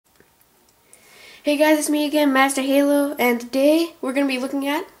Hey guys, it's me again, Master Halo, and today we're going to be looking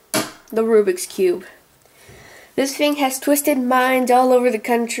at the Rubik's Cube. This thing has twisted minds all over the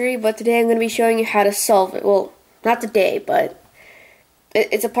country, but today I'm going to be showing you how to solve it. Well, not today, but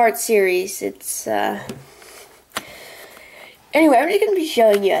it's a part series. Anyway, I'm just going to be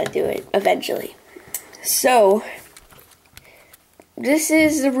showing you how to do it eventually. So, this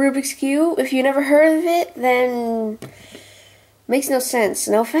is the Rubik's Cube. If you never heard of it, then makes no sense.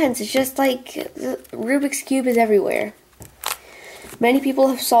 No offense. It's just like the Rubik's Cube is everywhere. Many people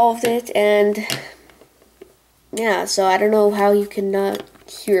have solved it, and yeah, so I don't know how you can not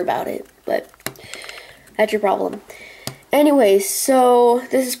hear about it, but that's your problem. Anyway, so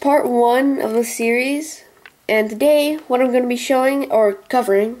this is part 1 of the series, and today what I'm going to be showing or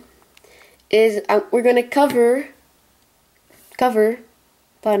covering is we're going to cover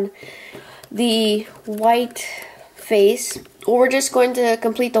the white face, or we're just going to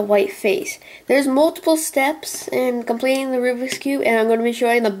complete the white face. There's multiple steps in completing the Rubik's Cube, and I'm going to be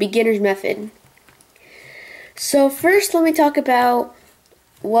showing the beginner's method. So first, let me talk about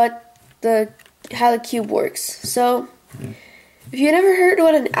how the cube works. So, if you never heard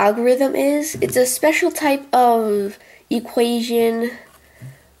what an algorithm is, it's a special type of equation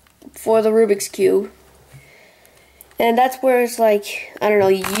for the Rubik's Cube. And that's where it's like, I don't know,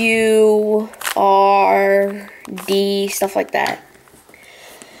 U, R, D, stuff like that.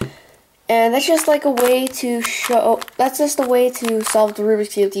 And that's just like a way to that's just a way to solve the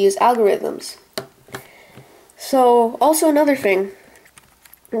Rubik's Cube, to use algorithms. So, also another thing,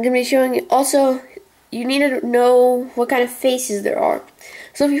 I'm going to be showing you, also, you need to know what kind of faces there are.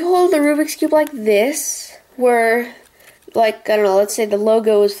 So if you hold the Rubik's Cube like this, where, like, I don't know, let's say the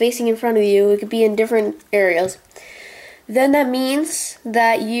logo is facing in front of you, it could be in different areas. Then that means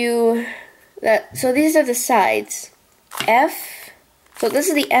that so these are the sides. F, so this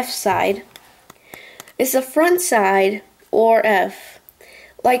is the F side. It's the front side, or F.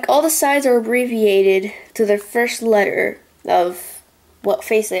 Like, all the sides are abbreviated to the first letter of what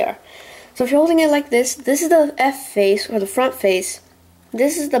face they are. So if you're holding it like this is the F face, or the front face.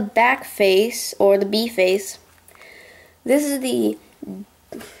 This is the back face, or the B face. This is the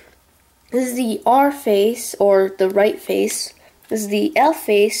R face, or the right face. This is the L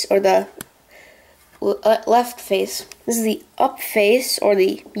face, or the left face. This is the up face, or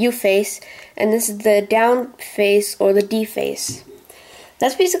the U face. And this is the down face, or the D face.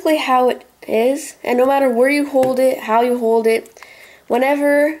 That's basically how it is. And no matter where you hold it, how you hold it,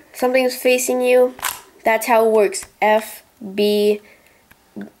 whenever something is facing you, that's how it works. F, B,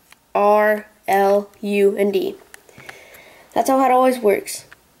 R, L, U, and D. That's how it always works.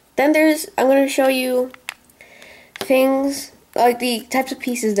 Then I'm going to show you things, like the types of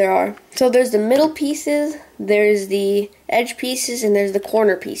pieces there are. So there's the middle pieces, there's the edge pieces, and there's the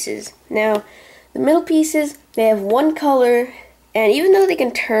corner pieces. Now, the middle pieces, they have one color, and even though they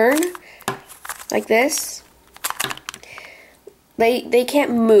can turn like this, they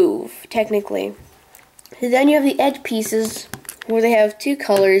can't move, technically. And then you have the edge pieces, where they have two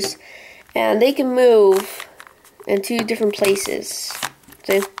colors, and they can move in two different places.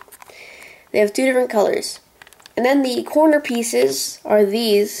 See? They have two different colors. And then the corner pieces are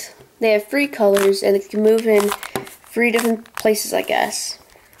these. They have 3 colors, and they can move in 3 different places, I guess.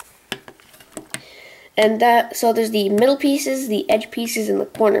 And so there's the middle pieces, the edge pieces, and the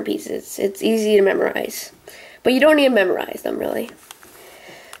corner pieces. It's easy to memorize. But you don't need to memorize them, really.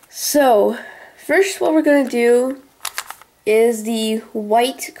 So, first what we're going to do is the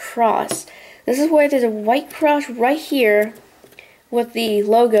white cross. This is where there's a white cross right here with the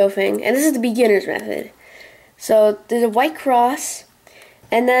logo thing, and this is the beginner's method. So there's a white cross,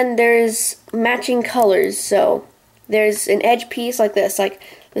 and then there's matching colors. So there's an edge piece like this, like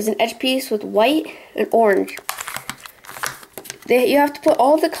there's an edge piece with white and orange. You have to put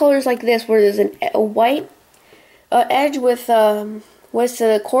all the colors like this, where there's a white edge with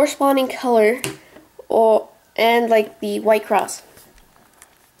the corresponding color, and like the white cross.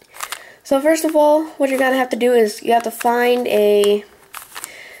 So first of all, what you're going to have to do is you have to find an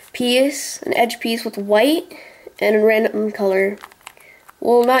edge piece with white and a random color.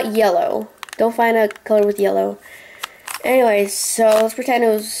 Well, not yellow. Don't find a color with yellow. Anyway, so let's pretend it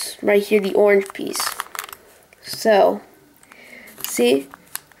was right here, the orange piece. So, see,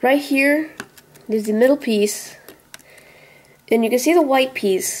 right here, there's the middle piece, and you can see the white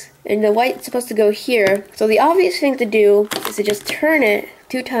piece, and the white's supposed to go here. So the obvious thing to do is to just turn it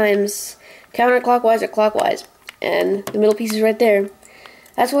 2 times, counterclockwise or clockwise, and the middle piece is right there.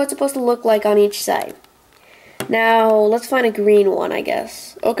 That's what it's supposed to look like on each side. Now, let's find a green one, I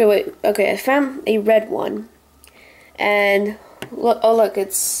guess. Okay, I found a red one. And look, oh look,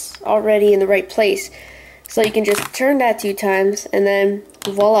 it's already in the right place. So you can just turn that 2 times and then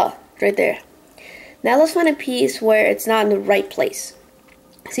voila, right there. Now let's find a piece where it's not in the right place.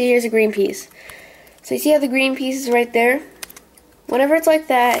 See, here's a green piece. So you see how the green piece is right there? Whenever it's like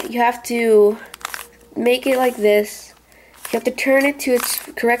that, you have to make it like this. You have to turn it to its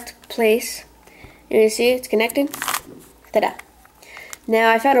correct place. And you see it's connected? Ta-da. Now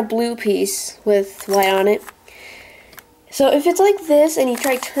I found a blue piece with white on it. So if it's like this and you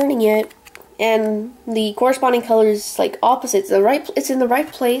try turning it and the corresponding color is like opposite, it's in the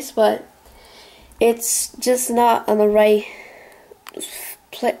right place, but it's just not on the right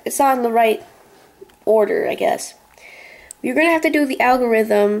it's not in the right order, I guess. You're gonna have to do the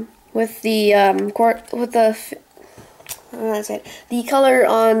algorithm with the the color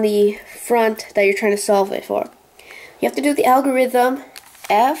on the front that you're trying to solve it for. You have to do the algorithm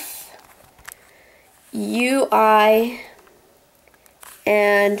F, U, I,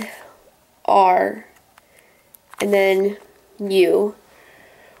 and R, and then U.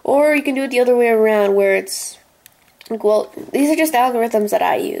 Or you can do it the other way around where it's, well, these are just algorithms that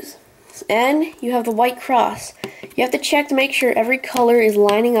I use. And you have the white cross. You have to check to make sure every color is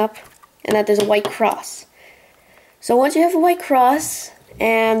lining up and that there's a white cross. So once you have a white cross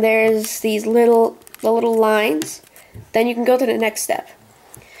and there's these little lines, then you can go to the next step.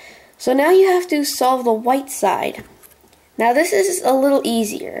 So now you have to solve the white side. Now this is a little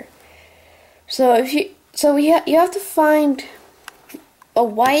easier. So you have to find a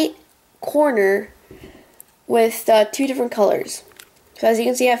white corner with 2 different colors. So as you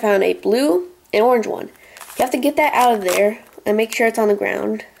can see, I found a blue and orange one. You have to get that out of there and make sure it's on the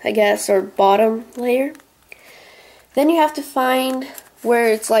ground, I guess, or bottom layer. Then you have to find where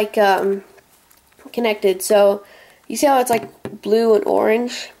it's like connected. So you see how it's like blue and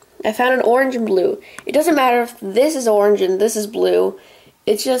orange? I found an orange and blue. It doesn't matter if this is orange and this is blue.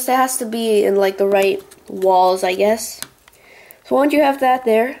 It has to be in like the right walls, I guess. So once you have that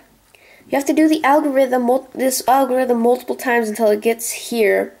there, you have to do the algorithm, this algorithm multiple times until it gets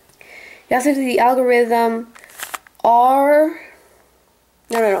here. You have to do the algorithm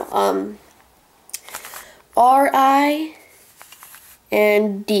R-I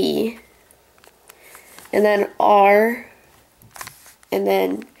and D, and then R, and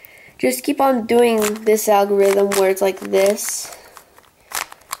then just keep on doing this algorithm where it's like this.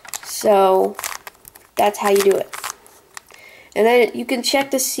 So that's how you do it. And then you can check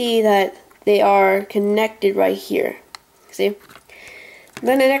to see that they are connected right here. See?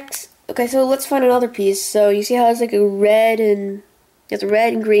 Then the next, okay, so let's find another piece. So you see how it's like a red and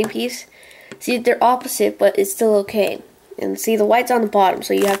green piece? See, they're opposite, but it's still okay. And see, the white's on the bottom,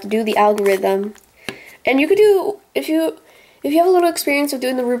 so you have to do the algorithm. And you could do, if you have a little experience of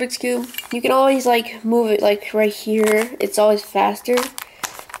doing the Rubik's Cube, you can always like move it like right here. It's always faster.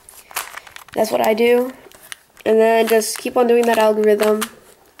 That's what I do. And then just keep on doing that algorithm.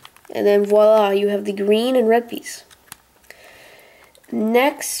 And then voila, you have the green and red piece.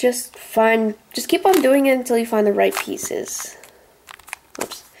 Next, just keep on doing it until you find the right pieces.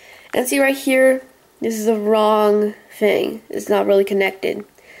 Oops. And see right here, this is the wrong thing. It's not really connected.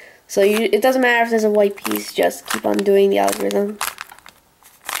 So it doesn't matter if there's a white piece, just keep on doing the algorithm.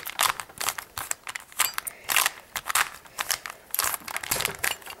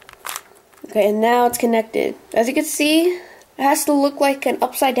 Okay, and now it's connected. As you can see, it has to look like an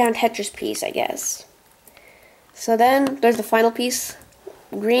upside down Tetris piece, I guess. So then, there's the final piece.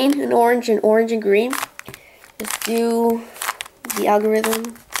 Green and orange and green. Just do the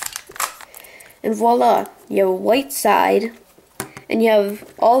algorithm. And voila, you have a white side. And you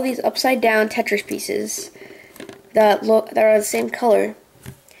have all these upside down Tetris pieces that are the same color.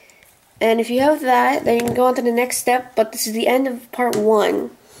 And if you have that, then you can go on to the next step, but this is the end of part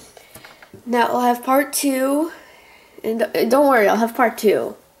 1. Now I'll have part 2, and don't worry, I'll have part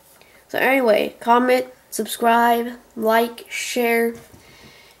 2. So anyway, comment, subscribe, like, share,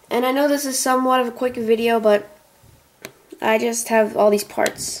 and I know this is somewhat of a quick video, but I just have all these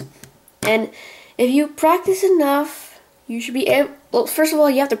parts. And if you practice enough, you should be able, well, first of all,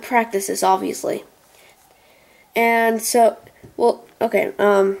 you have to practice this, obviously. And so, well, okay, I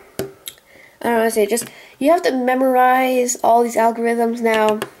don't know what to say, just, you have to memorize all these algorithms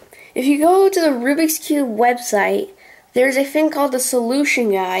now. If you go to the Rubik's Cube website, there's a thing called the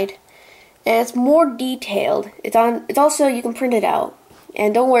solution guide, and it's more detailed. It's also, you can print it out.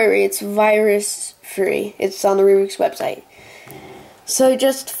 And don't worry, it's virus free. It's on the Rubiks website. So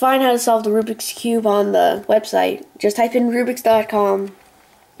just find how to solve the Rubik's Cube on the website. Just type in Rubiks.com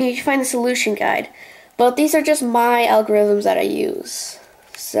and you can find the solution guide. But these are just my algorithms that I use.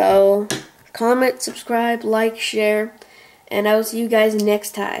 So comment, subscribe, like, share. and I will see you guys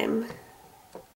next time.